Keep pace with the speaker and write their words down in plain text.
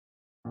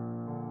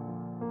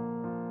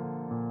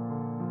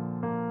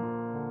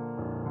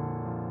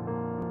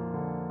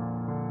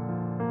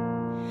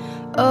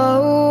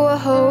Oh,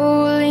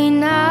 holy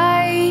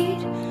night,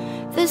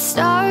 the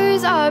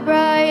stars are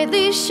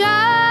brightly shining.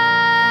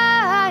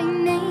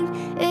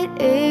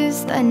 It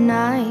is the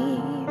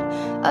night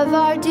of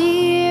our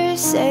dear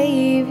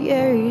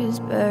Savior's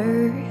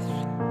birth.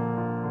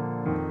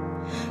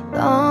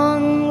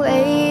 Long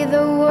lay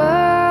the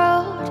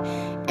world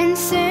in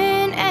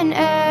sin and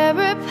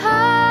error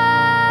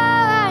pining,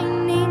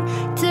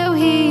 till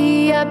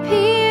He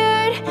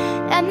appeared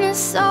and the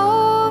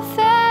soul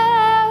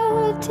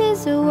felt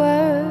His worth.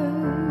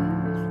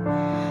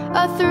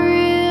 A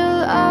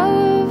thrill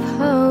of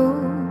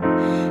hope,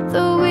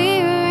 the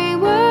weary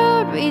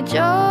world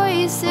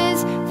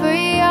rejoices, for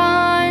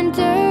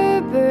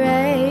yonder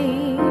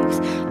breaks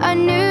a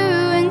new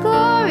and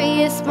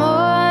glorious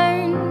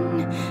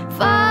morn.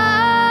 Fall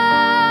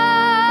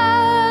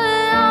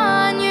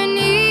on your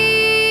knees,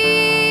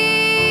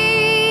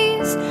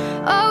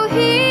 oh,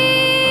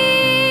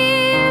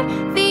 hear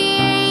the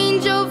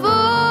angel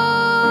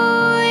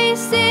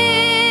voices,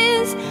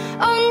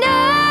 oh,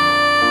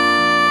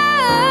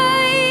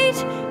 night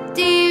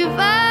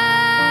divine,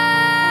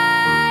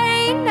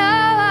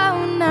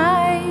 oh,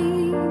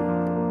 night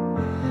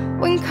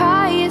when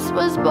Christ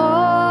was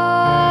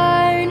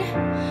born,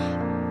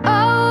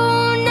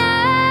 oh,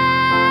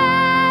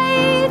 night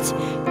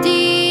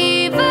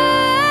divine,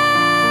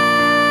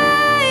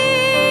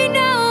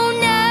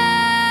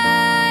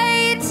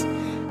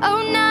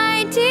 oh,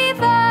 night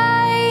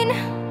divine.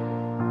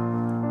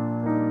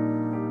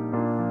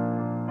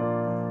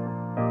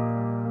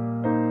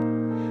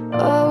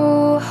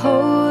 Oh,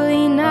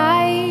 holy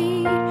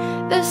night,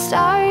 the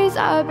stars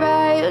are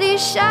brightly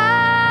shining.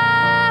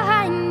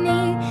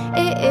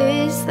 It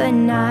is the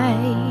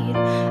night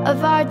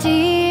of our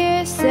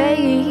dear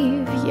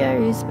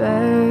Savior's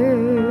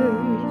birth.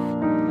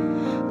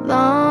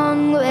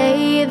 Long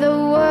lay the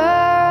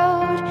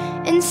world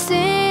in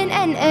sin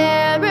and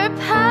error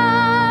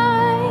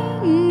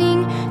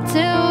pining,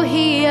 till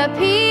He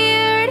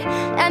appeared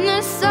and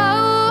the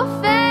soul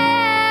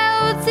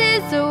felt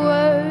His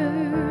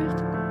worth.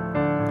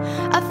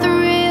 A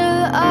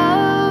thrill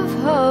of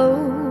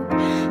hope,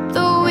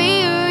 the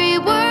weary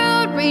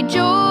world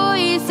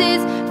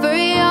rejoices, for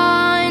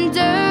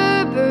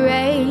yonder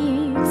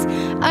breaks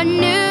a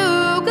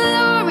new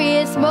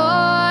glorious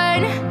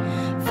morn.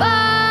 Fall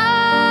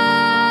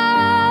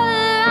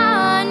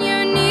on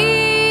your knees,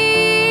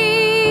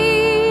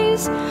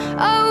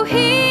 oh,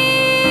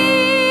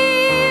 hear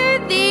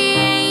the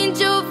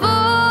angel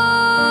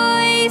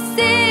voices,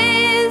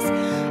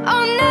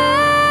 oh,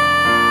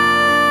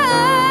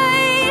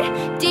 night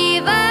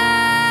divine,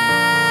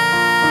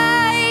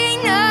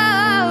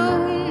 oh,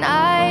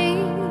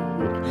 night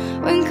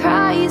when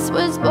Christ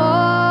was born,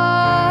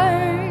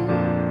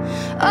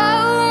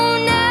 oh,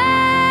 night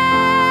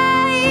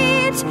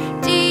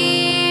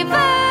divine,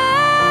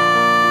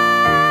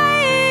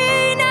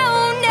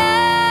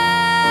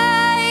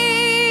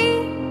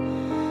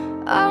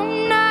 oh,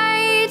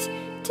 night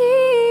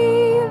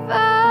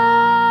divine.